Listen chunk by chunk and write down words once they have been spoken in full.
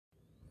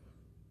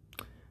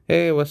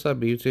Hey, what's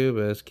up, YouTube?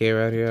 It's K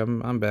right here.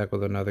 I'm back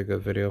with another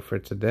good video for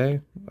today.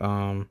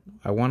 I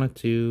wanted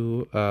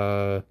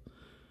to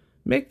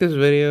make this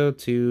video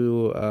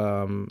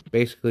to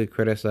basically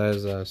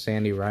criticize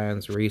Sandy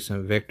Ryan's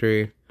recent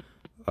victory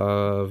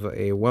of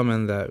a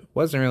woman that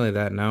wasn't really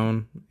that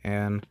known,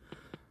 and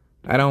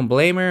I don't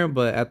blame her,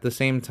 but at the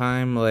same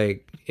time,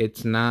 like,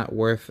 it's not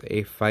worth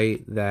a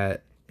fight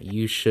that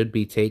you should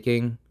be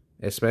taking,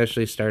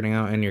 especially starting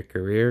out in your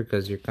career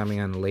because you're coming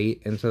on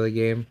late into the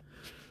game.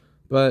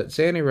 But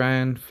Sandy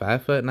Ryan,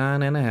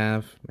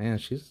 5'9.5", man,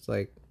 she's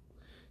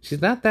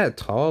not that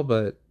tall,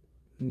 but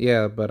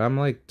yeah, but I'm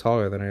like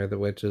taller than her,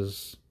 which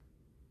is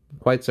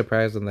quite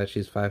surprising that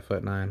she's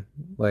 5'9".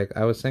 Like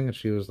I was thinking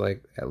she was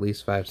like at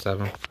least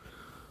 5'7",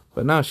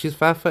 but no, she's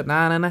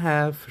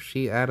 5'9.5".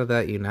 She out of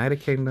that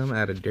United Kingdom,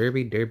 out of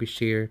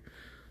Derbyshire,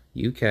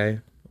 UK,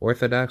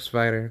 Orthodox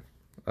fighter.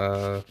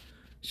 Uh,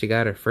 she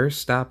got her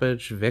first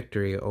stoppage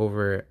victory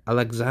over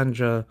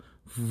Alexandra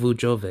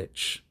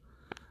Vujovic.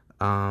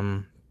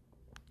 Um,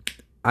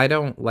 I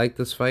don't like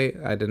this fight.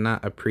 I did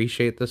not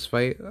appreciate this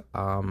fight.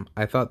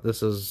 I thought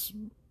this is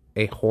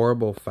a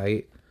horrible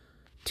fight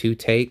to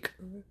take.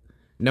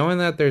 Knowing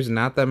that there's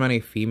not that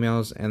many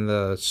females in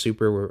the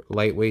super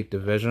lightweight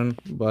division,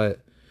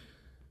 but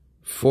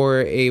for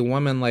a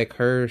woman like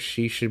her,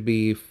 she should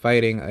be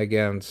fighting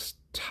against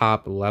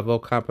top level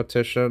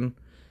competition.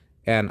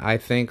 And I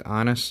think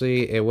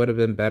honestly, it would have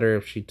been better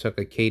if she took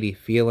a Katie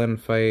Phelan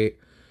fight.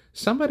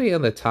 Somebody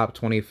in the top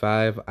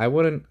 25. I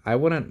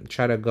wouldn't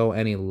try to go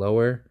any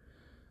lower.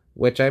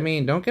 Which, I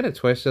mean, don't get it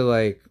twisted,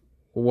 like,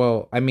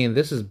 well, I mean,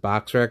 this is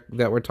BoxRec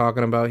that we're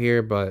talking about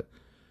here, but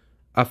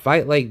a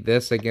fight like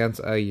this against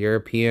a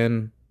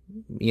European,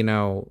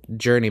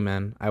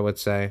 journeyman, I would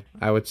say.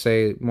 I would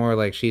say more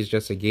like she's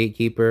just a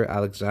gatekeeper,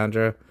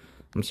 Alexandra.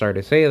 I'm sorry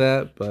to say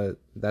that, but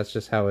that's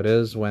just how it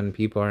is when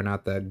people are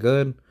not that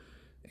good.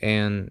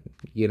 And,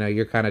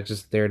 you're kind of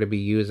just there to be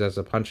used as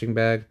a punching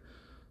bag.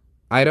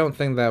 I don't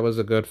think that was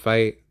a good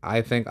fight.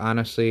 I think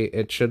honestly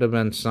it should have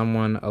been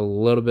someone a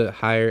little bit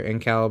higher in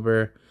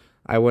caliber.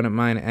 I wouldn't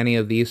mind any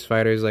of these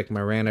fighters like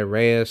Miranda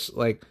Reyes,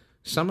 like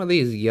some of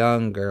these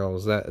young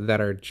girls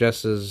that are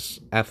just as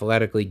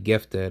athletically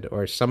gifted,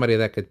 or somebody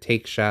that could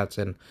take shots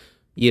and,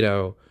 you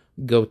know,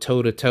 go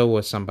toe to toe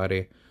with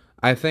somebody.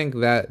 I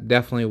think that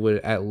definitely would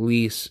at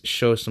least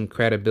show some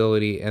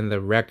credibility in the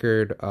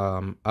record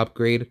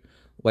upgrade.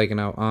 Like,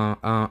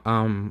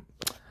 I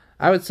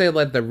would say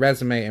like the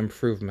resume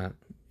improvement,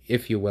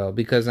 if you will,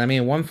 because I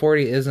mean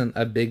 140 isn't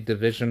a big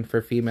division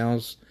for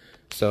females,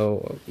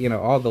 so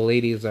all the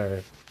ladies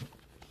are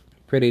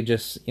pretty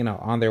just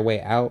on their way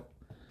out.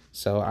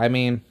 So I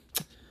mean,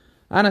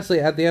 honestly,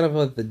 at the end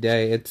of the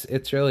day,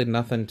 it's really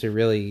nothing to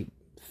really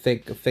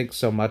think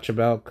so much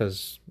about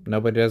because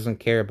nobody doesn't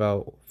care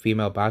about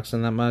female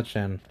boxing that much,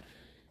 and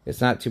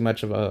it's not too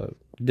much of a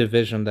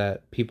division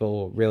that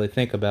people really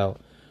think about.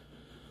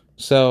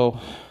 So,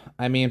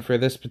 I mean, for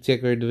this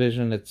particular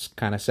division, it's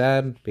kind of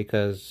sad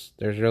because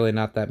there's really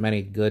not that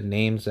many good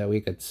names that we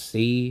could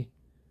see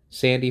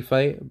Sandy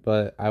fight.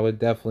 But I would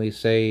definitely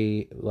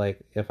say,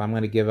 like, if I'm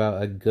going to give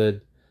out a good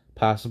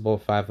possible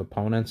 5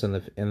 opponents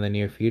in the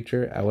near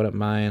future, I wouldn't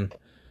mind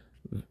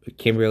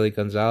Kimberly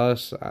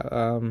Gonzalez.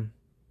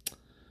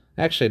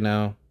 Actually,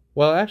 no.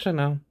 Well, actually,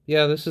 no.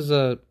 Yeah, this is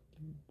a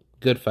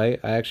good fight.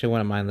 I actually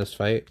wouldn't mind this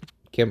fight.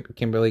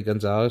 Kimberly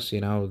Gonzalez,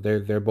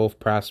 they're both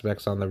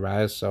prospects on the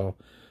rise, so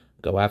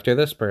go after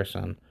this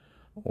person,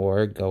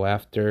 or go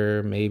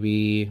after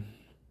maybe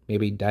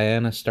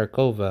Diana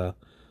Starkova,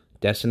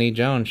 Destiny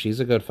Jones.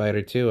 She's a good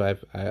fighter too.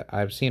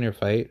 I've seen her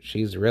fight.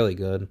 She's really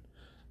good.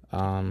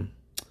 Um,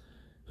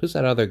 who's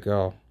that other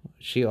girl?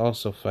 She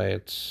also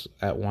fights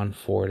at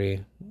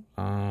 140.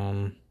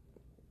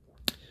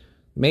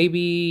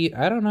 Maybe,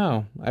 I don't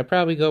know. I'd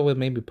probably go with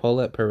maybe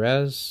Paulette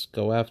Perez.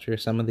 Go after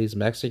some of these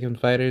Mexican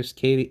fighters.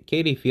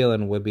 Katie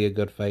Phelan would be a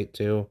good fight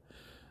too.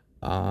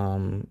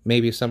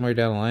 Maybe somewhere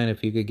down the line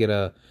if you could get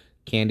a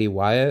Candy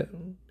Wyatt,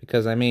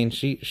 because I mean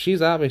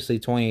she's obviously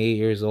 28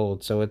 years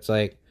old, so it's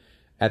like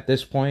at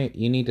this point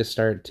you need to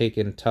start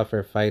taking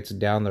tougher fights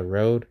down the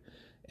road,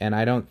 and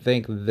I don't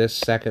think this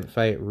second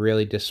fight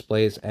really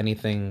displays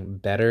anything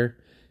better.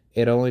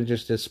 It only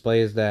just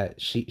displays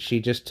that she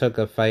just took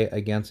a fight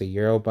against a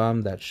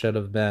Eurobomb that should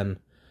have been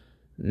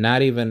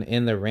not even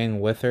in the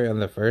ring with her in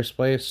the first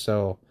place.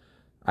 So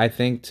I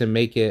think to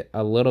make it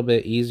a little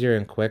bit easier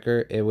and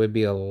quicker, it would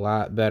be a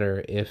lot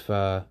better if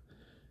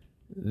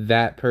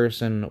that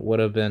person would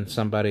have been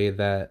somebody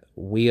that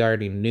we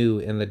already knew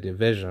in the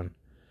division.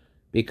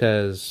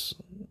 Because,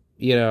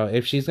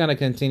 if she's going to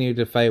continue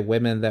to fight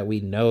women that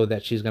we know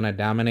that she's going to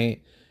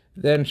dominate,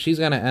 then she's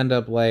going to end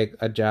up like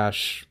a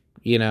Josh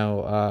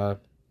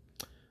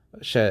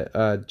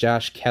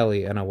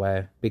Kelly in a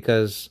way.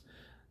 Because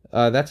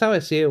that's how I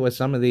see it with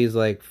some of these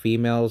like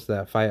females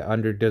that fight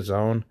under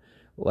DAZN,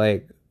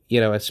 like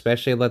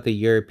especially let the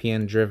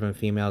European driven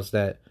females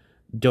that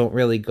don't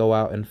really go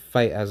out and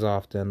fight as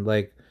often.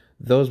 Like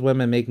those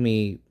women make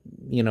me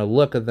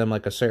look at them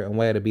like a certain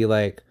way to be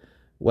like,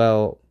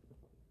 well,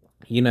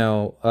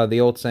 The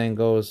old saying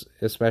goes,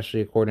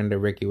 especially according to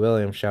Ricky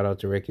Williams, shout out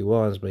to Ricky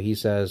Williams, but he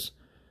says,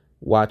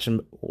 watch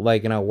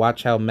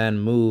watch how men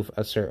move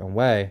a certain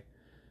way,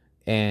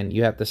 and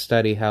you have to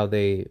study how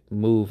they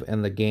move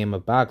in the game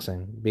of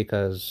boxing,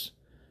 because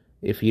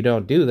if you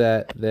don't do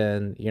that,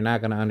 then you're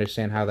not going to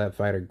understand how that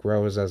fighter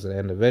grows as an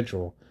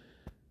individual.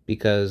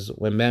 Because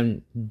when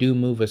men do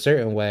move a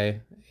certain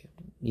way,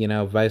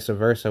 vice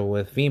versa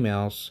with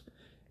females,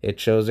 it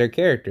shows their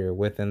character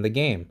within the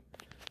game.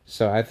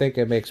 So I think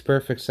it makes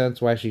perfect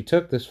sense why she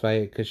took this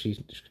fight,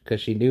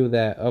 because she knew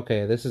that,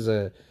 okay, this is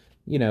a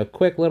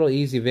quick little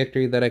easy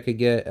victory that I could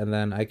get, and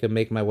then I could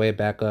make my way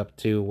back up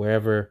to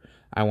wherever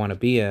I want to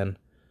be in.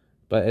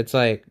 But it's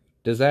like,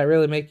 does that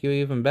really make you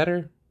even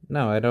better?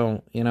 No, I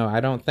don't.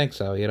 I don't think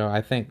so.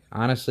 I think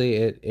honestly,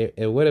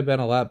 it would have been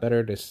a lot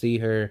better to see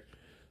her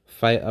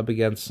fight up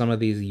against some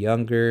of these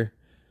younger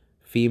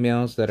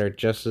females that are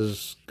just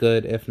as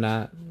good, if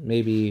not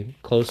maybe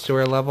close to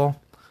her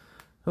level.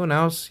 Who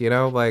knows?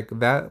 Like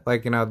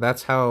that,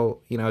 that's how,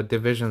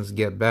 divisions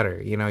get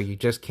better. You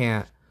just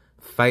can't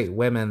fight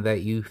women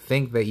that you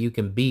think that you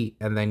can beat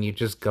and then you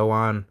just go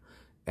on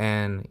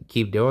and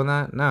keep doing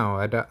that. No,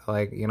 I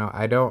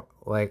don't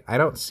I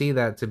don't see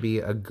that to be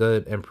a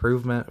good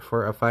improvement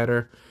for a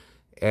fighter.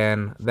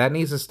 And that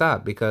needs to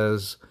stop,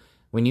 because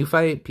when you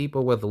fight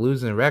people with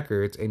losing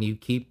records and you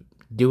keep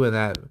doing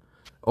that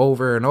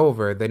over and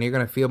over, then you're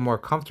going to feel more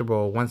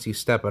comfortable once you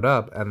step it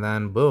up, and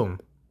then boom,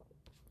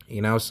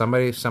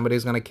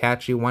 somebody's going to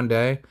catch you one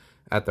day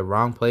at the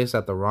wrong place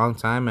at the wrong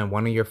time in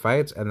one of your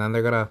fights, and then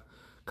they're going to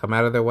come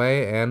out of their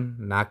way and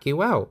knock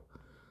you out.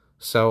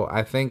 So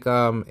I think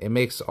it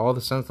makes all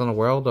the sense in the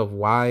world of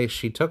why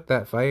she took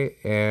that fight,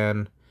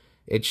 and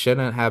it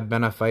shouldn't have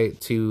been a fight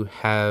to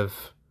have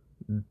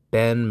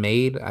been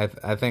made.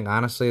 I think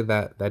honestly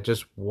that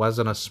just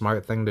wasn't a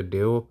smart thing to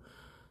do,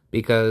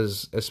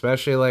 because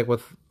especially like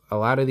with a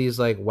lot of these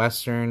like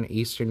Western,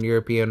 Eastern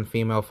European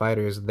female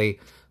fighters, they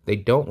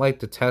don't like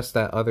to test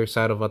that other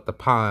side of the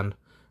pond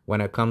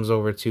when it comes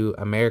over to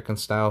American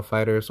style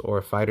fighters,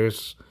 or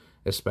fighters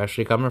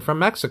especially coming from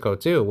Mexico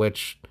too,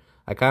 which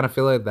I kind of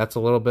feel like that's a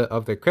little bit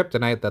of their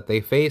kryptonite that they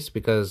face,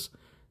 because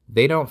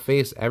they don't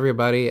face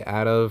everybody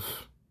out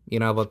of,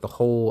 like the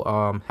whole,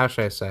 how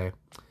should I say,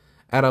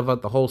 out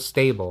of the whole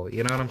stable.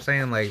 You know what I'm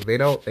saying? Like they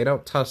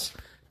don't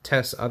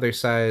test other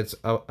sides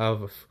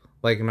of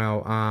like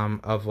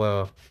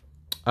of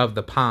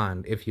the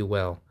pond, if you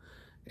will.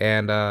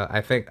 And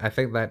I think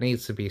that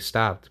needs to be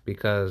stopped,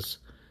 because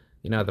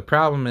the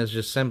problem is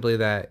just simply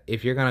that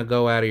if you're gonna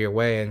go out of your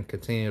way and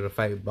continue to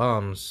fight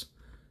bums,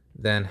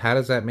 then how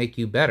does that make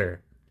you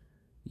better?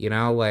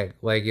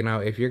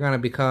 If you're gonna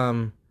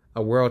become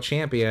a world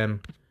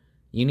champion,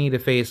 you need to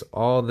face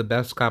all the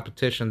best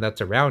competition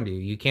that's around you.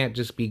 You can't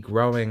just be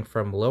growing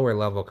from lower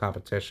level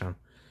competition,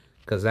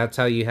 because that's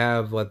how you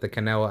have like the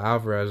Canelo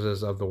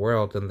Alvarez's of the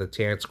world and the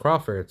Terrence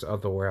Crawfords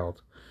of the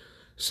world.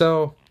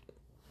 So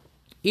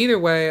either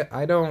way,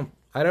 I don't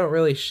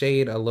really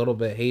shade a little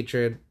bit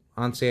hatred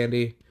on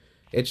Sandy.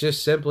 It's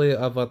just simply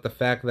about the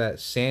fact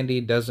that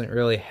Sandy doesn't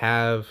really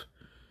have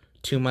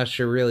too much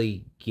to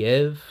really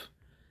give,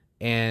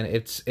 and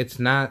it's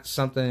not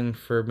something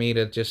for me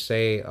to just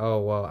say,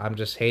 oh well, I'm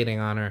just hating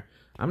on her.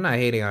 I'm not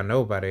hating on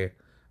nobody.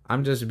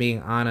 I'm just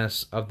being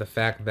honest of the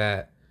fact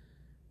that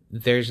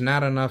there's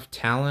not enough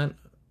talent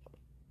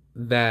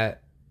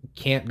that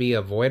can't be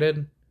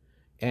avoided,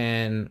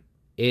 and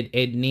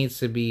it needs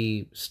to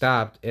be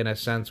stopped in a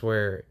sense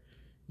where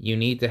you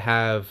need to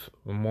have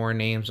more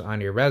names on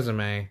your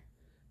resume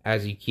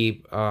as you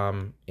keep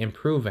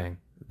improving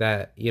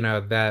that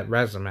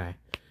resume.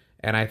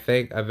 And I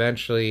think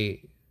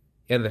eventually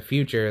in the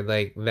future,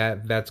 like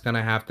that's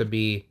gonna have to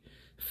be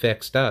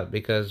fixed up,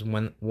 because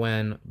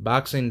when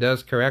boxing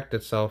does correct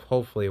itself,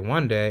 hopefully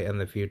one day in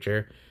the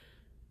future,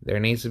 there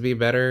needs to be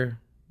better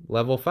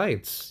level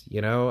fights.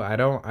 I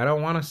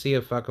don't want to see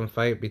a fucking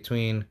fight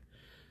between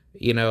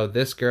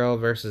this girl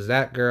versus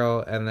that girl,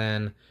 and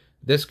then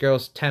this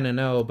girl's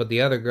 10-0, but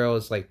the other girl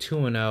is like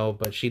 2-0,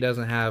 but she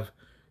doesn't have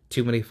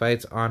too many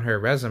fights on her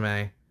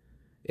resume.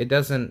 It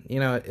doesn't,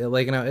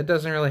 it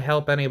doesn't really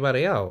help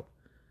anybody out.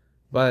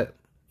 But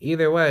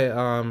either way,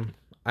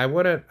 I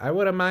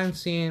wouldn't mind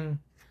seeing,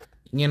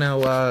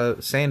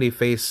 Sandy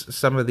face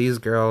some of these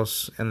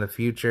girls in the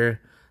future.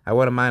 I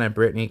wouldn't mind a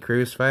Brittany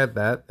Cruz fight.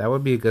 That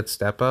would be a good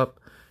step up.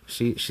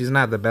 She's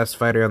not the best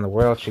fighter in the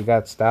world. She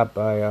got stopped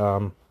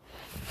by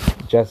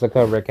Jessica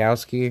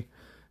Rakowski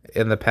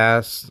in the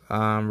past.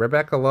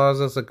 Rebecca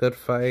Laws is a good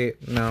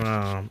fight.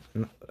 No,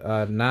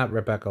 not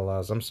Rebecca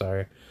Laws. I'm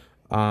sorry.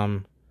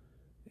 Her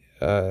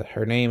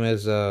name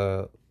is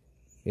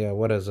yeah,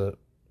 what is it?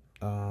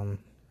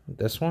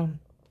 This one?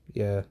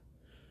 Yeah,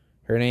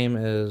 her name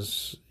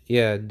is,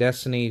 yeah,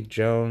 Destiny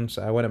Jones.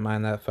 I wouldn't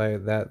mind that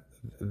fight. That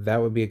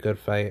would be a good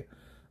fight.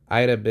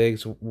 Ida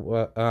Biggs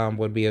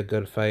would be a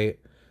good fight.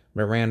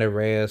 Miranda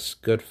Reyes,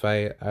 good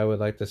fight. I would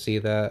like to see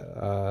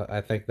that.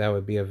 I think that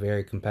would be a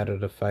very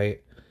competitive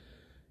fight.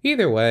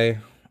 Either way,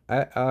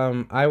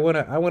 I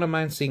wouldn't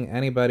mind seeing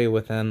anybody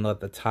within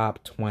the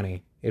top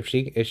 20. If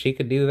she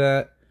could do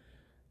that,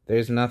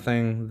 there's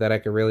nothing that I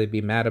could really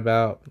be mad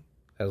about.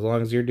 As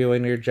long as you're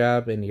doing your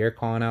job and you're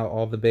calling out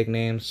all the big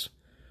names,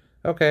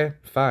 okay,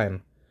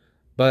 fine.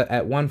 But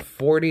at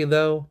 140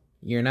 though,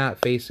 you're not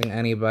facing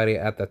anybody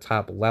at the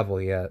top level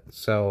yet.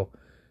 So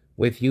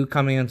with you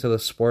coming into the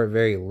sport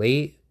very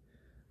late,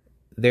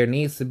 there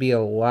needs to be a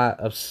lot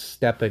of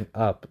stepping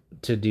up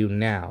to do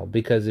now.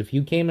 Because if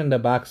you came into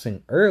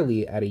boxing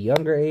early at a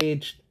younger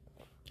age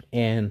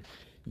and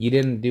you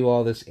didn't do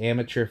all this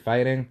amateur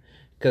fighting,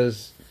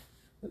 because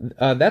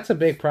that's a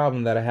big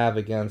problem that I have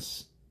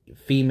against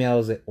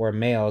females or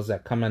males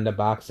that come into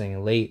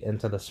boxing late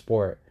into the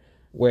sport,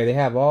 where they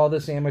have all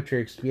this amateur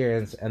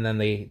experience and then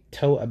they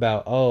tote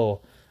about,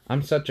 oh,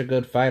 I'm such a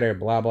good fighter,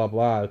 blah, blah,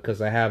 blah, because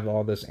I have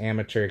all this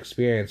amateur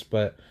experience.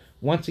 But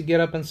once you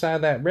get up inside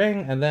that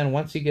ring, and then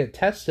once you get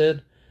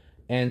tested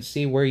and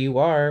see where you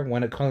are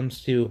when it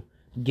comes to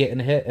getting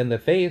hit in the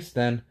face,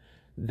 then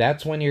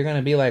that's when you're going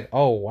to be like,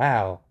 oh,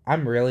 wow,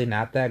 I'm really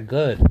not that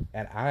good.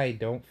 And I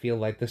don't feel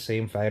like the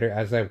same fighter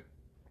as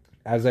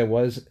I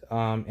was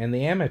in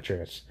the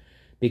amateurs.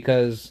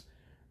 Because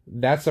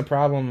that's the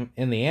problem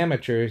in the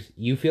amateurs.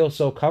 You feel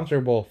so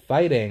comfortable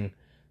fighting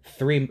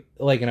 3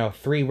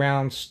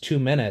 rounds, 2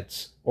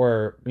 minutes,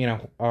 or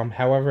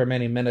however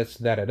many minutes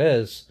that it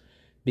is,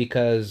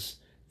 because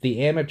the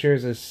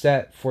amateurs is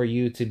set for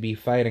you to be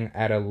fighting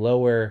at a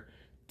lower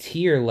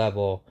tier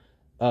level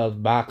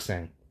of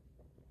boxing,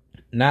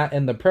 not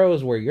in the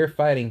pros where you're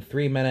fighting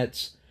 3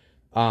 minutes.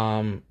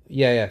 3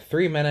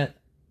 minute,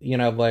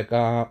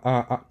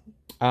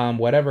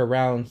 whatever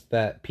rounds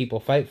that people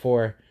fight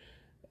for,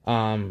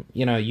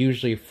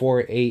 usually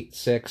 4, 8,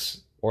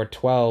 6, or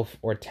 12,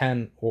 or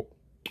 10,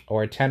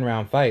 or 10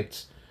 round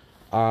fights.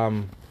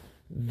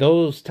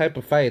 Those type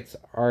of fights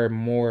are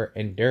more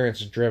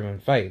endurance driven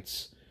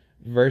fights,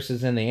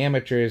 versus in the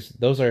amateurs,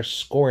 those are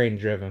scoring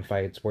driven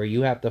fights where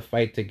you have to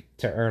fight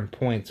to earn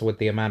points with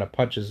the amount of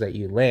punches that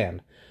you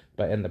land.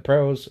 But in the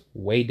pros,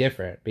 way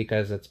different,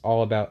 because it's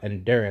all about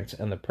endurance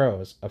in the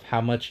pros, of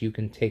how much you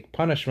can take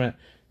punishment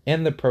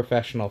in the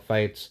professional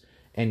fights,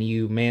 and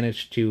you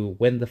manage to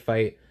win the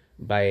fight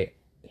by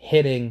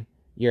hitting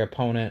your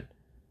opponent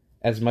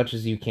as much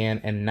as you can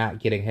and not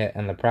getting hit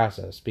in the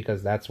process,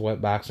 because that's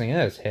what boxing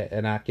is: hit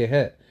and not get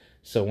hit.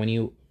 So when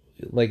you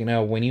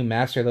when you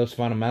master those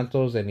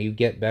fundamentals and you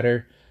get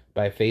better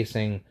by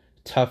facing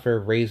tougher,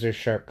 razor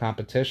sharp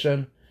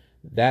competition,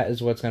 that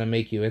is what's going to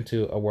make you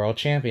into a world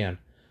champion.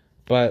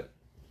 But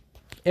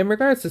in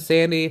regards to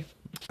Sandy,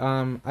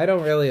 I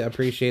don't really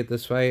appreciate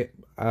this fight.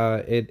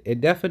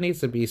 It definitely needs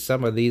to be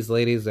some of these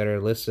ladies that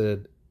are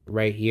listed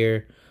right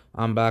here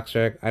on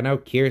BoxRec. I know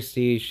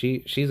Kirsty,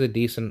 she's a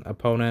decent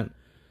opponent.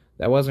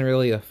 That wasn't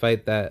really a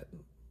fight that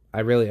I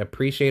really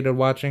appreciated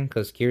watching,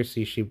 because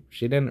Kirsty, she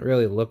didn't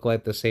really look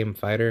like the same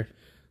fighter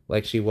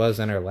like she was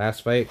in her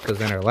last fight, because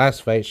in her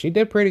last fight, she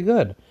did pretty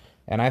good.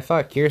 And I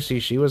thought Kirsty,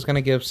 she was going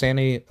to give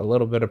Sandy a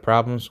little bit of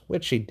problems,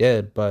 which she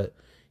did, but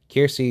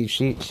Kirsty,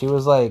 she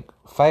was like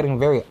fighting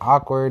very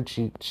awkward.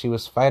 She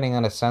was fighting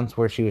in a sense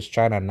where she was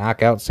trying to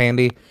knock out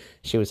Sandy.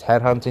 She was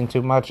headhunting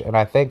too much, and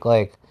I think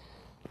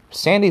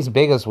Sandy's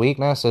biggest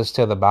weakness is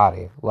to the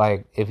body.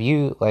 If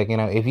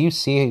you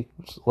see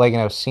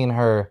seen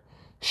her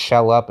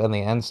shell up in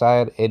the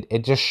inside,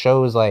 it just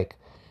shows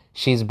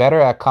she's better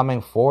at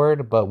coming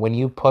forward, but when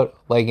you put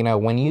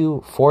when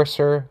you force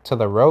her to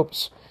the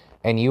ropes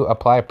and you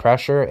apply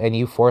pressure and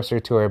you force her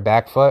to her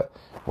back foot,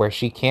 where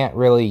she can't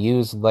really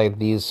use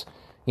these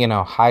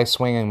high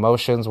swinging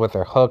motions with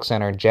her hooks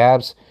and her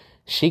jabs,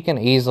 she can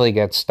easily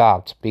get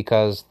stopped,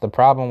 because the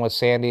problem with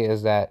Sandy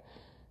is that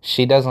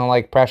she doesn't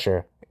like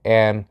pressure.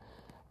 And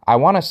I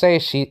want to say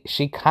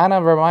she kind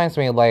of reminds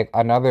me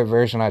another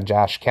version of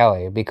Josh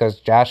Kelly, because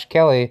Josh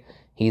Kelly,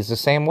 he's the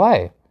same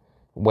way,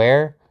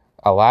 where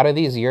a lot of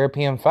these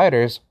European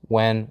fighters,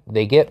 when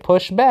they get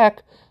pushed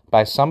back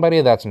by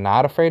somebody that's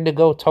not afraid to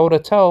go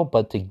toe-to-toe,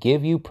 but to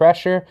give you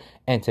pressure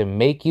and to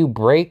make you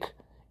break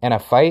in a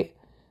fight,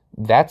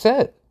 that's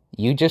it.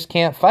 You just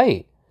can't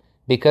fight.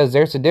 Because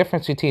there's a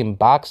difference between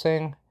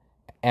boxing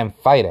and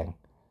fighting.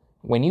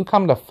 When you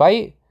come to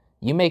fight,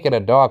 you make it a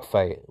dog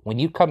fight. When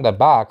you come to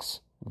box,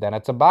 then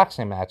it's a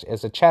boxing match.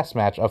 It's a chess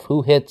match of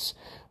who hits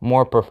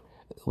more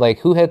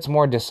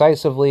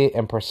decisively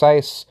and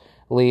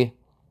precisely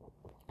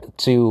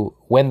to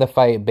win the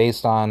fight,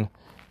 based on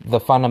the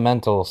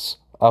fundamentals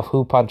of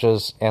who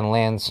punches and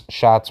lands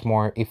shots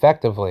more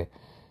effectively.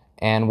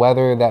 And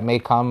whether that may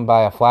come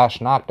by a flash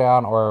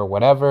knockdown or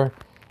whatever,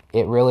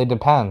 it really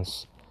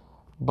depends.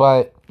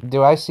 But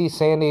do I see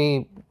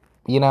Sandy,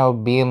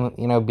 being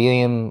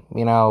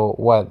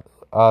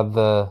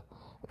the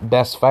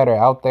best fighter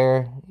out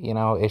there?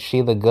 Is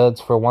she the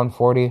goods for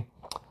 140?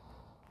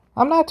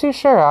 I'm not too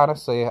sure,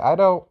 honestly. I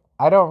don't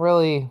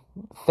really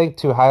think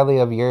too highly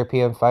of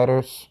European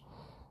fighters,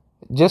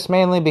 just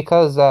mainly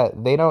because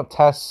that they don't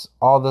test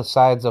all the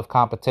sides of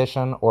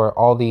competition, or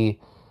all the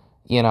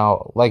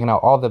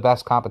all the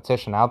best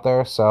competition out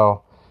there.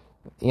 So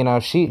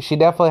she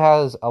definitely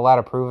has a lot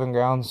of proving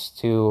grounds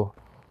to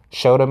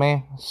show to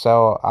me.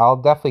 So I'll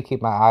definitely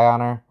keep my eye on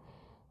her.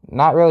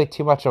 Not really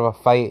too much of a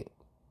fight,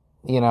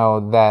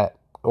 that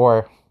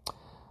or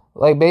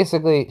like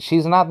basically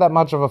she's not that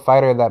much of a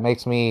fighter that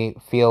makes me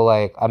feel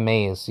like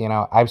amazed.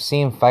 I've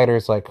seen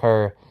fighters like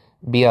her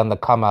be on the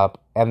come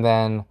up, and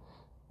then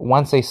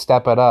once they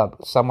step it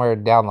up somewhere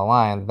down the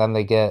line, then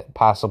they get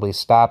possibly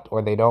stopped,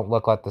 or they don't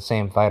look like the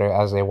same fighter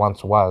as they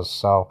once was.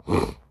 So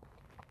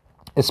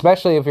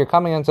especially if you're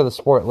coming into the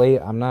sport late,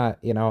 I'm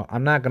not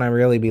gonna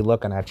really be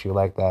looking at you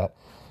like that.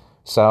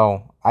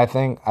 So I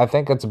think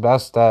it's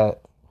best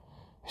that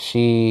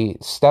she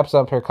steps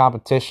up her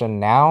competition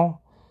now,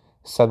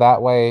 so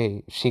that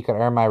way she can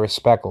earn my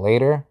respect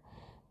later,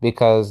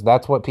 because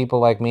that's what people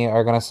like me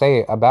are gonna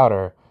say about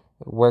her.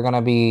 We're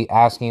gonna be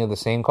asking you the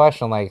same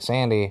question, like,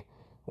 Sandy,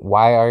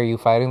 why are you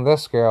fighting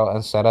this girl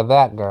instead of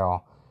that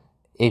girl?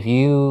 If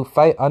you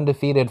fight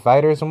undefeated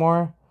fighters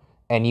more,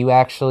 and you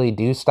actually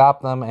do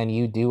stop them, and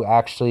you do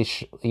actually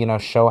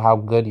show how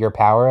good your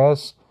power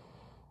is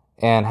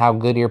and how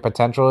good your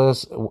potential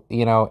is,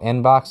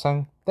 in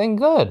boxing, then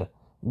good.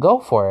 Go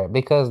for it,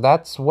 because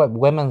that's what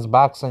women's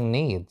boxing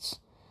needs.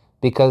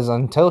 Because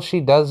until she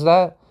does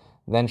that,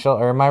 then she'll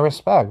earn my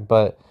respect.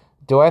 But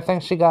do I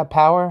think she got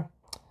power?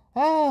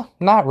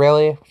 Not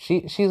really.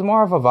 She's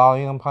more of a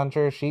volume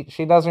puncher.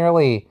 She doesn't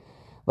really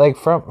like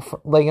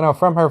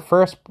from her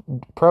first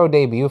pro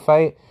debut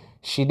fight,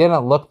 she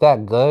didn't look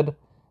that good,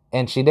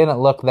 and she didn't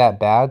look that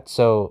bad.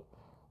 So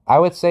I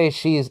would say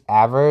she's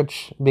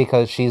average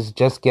because she's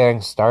just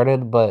getting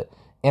started, but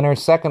in her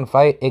second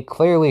fight, it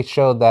clearly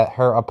showed that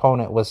her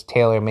opponent was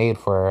tailor-made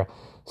for her.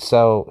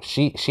 So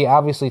she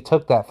obviously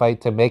took that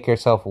fight to make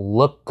herself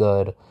look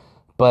good,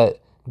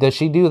 but does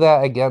she do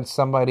that against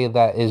somebody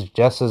that is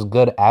just as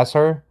good as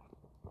her,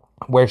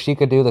 where she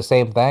could do the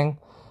same thing?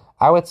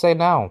 I would say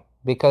no,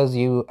 because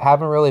you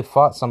haven't really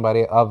fought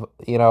somebody of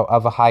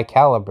a high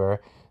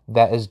caliber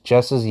that is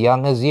just as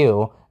young as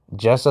you,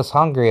 just as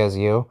hungry as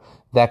you,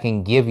 that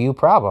can give you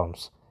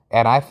problems.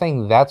 And I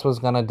think that's what's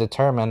going to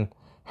determine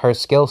her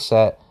skill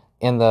set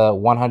in the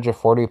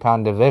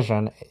 140-pound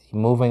division,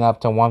 moving up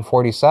to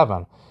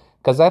 147.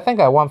 Because I think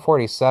at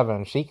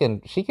 147, she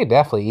could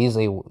definitely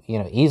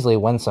easily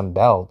win some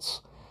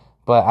belts.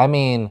 But I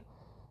mean,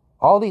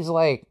 all these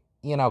like,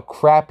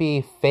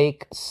 crappy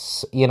fake,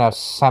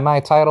 semi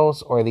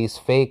titles, or these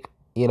fake,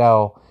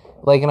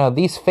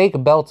 these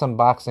fake belts in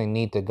boxing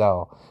need to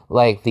go.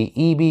 Like the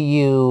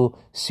EBU,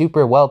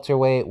 super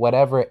welterweight,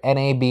 whatever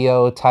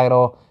NABO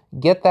title,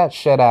 get that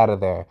shit out of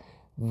there.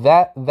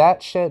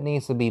 That shit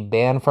needs to be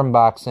banned from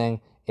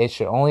boxing. It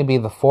should only be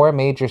the four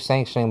major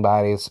sanctioning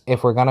bodies.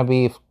 If we're gonna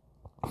be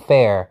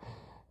fair,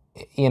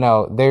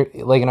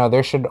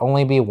 there should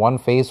only be one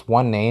face,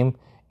 one name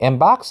in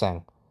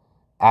boxing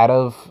out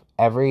of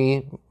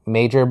every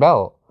major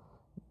belt.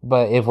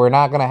 But if we're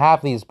not going to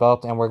have these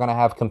belts, and we're going to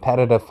have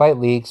competitive fight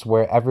leagues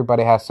where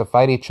everybody has to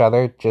fight each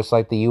other, just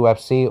like the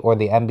UFC or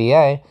the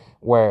NBA,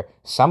 where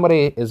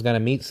somebody is going to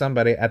meet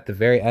somebody at the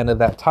very end of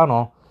that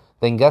tunnel,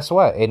 then guess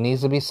what? It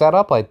needs to be set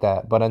up like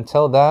that. But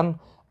until then,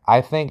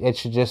 I think it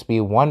should just be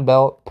one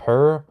belt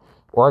per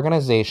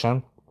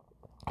organization,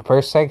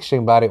 per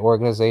sanctioning body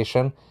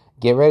organization.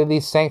 Get rid of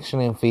these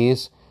sanctioning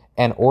fees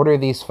and order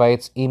these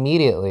fights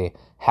immediately.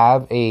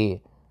 Have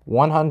a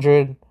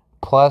 100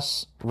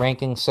 plus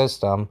ranking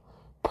system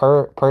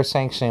per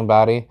sanctioning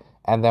body,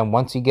 and then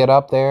once you get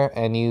up there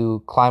and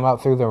you climb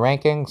up through the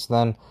rankings,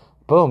 then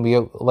boom,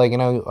 you've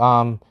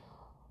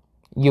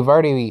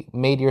already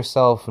made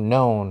yourself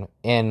known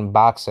in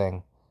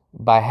boxing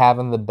by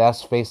having the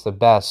best face the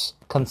best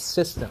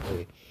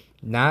consistently.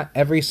 Not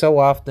every so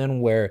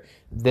often where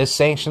this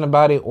sanctioning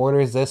body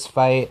orders this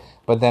fight,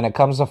 but then it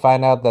comes to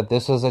find out that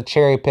this is a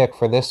cherry pick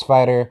for this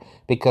fighter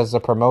because the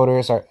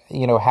promoters are,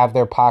 have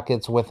their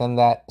pockets within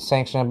that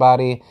sanctioning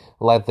body,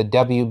 like the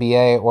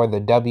WBA or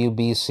the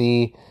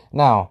WBC.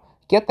 No,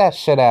 get that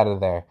shit out of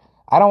there.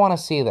 I don't want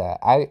to see that.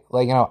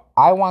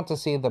 I want to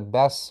see the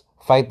best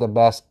fight the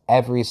best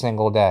every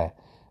single day.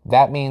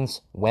 That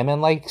means women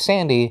like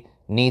Sandy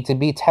need to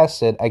be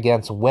tested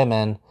against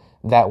women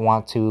that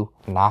want to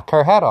knock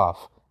her head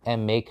off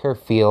and make her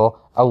feel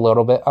a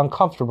little bit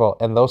uncomfortable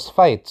in those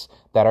fights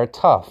that are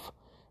tough,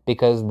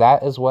 because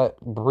that is what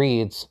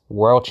breeds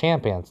world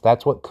champions.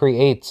 That's what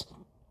creates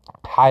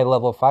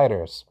high-level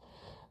fighters.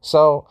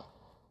 So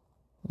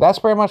that's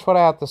pretty much what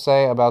I have to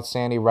say about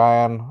Sandy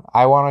Ryan.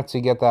 I wanted to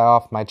get that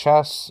off my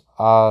chest.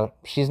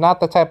 She's not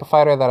the type of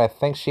fighter that I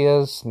think she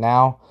is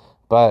now,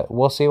 but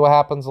we'll see what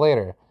happens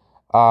later.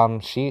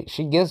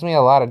 She gives me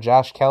a lot of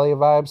Josh Kelly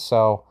vibes,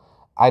 so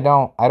I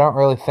don't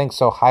really think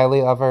so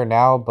highly of her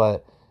now,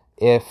 but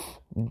if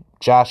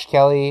Josh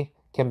Kelly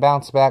can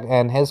bounce back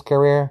in his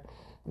career,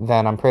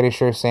 then I'm pretty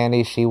sure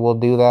Sandy, she will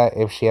do that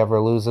if she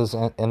ever loses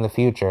in the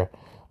future.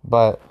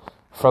 But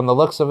from the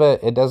looks of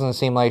it, it doesn't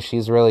seem like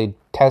she's really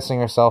testing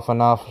herself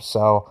enough,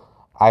 so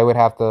I would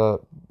have to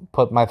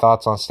put my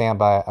thoughts on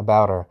standby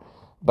about her.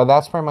 But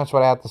that's pretty much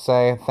what I have to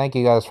say. Thank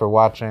you guys for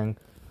watching.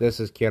 This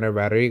is Keanu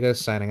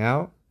Rodriguez signing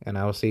out. and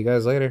I will see you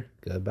guys later.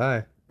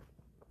 Goodbye.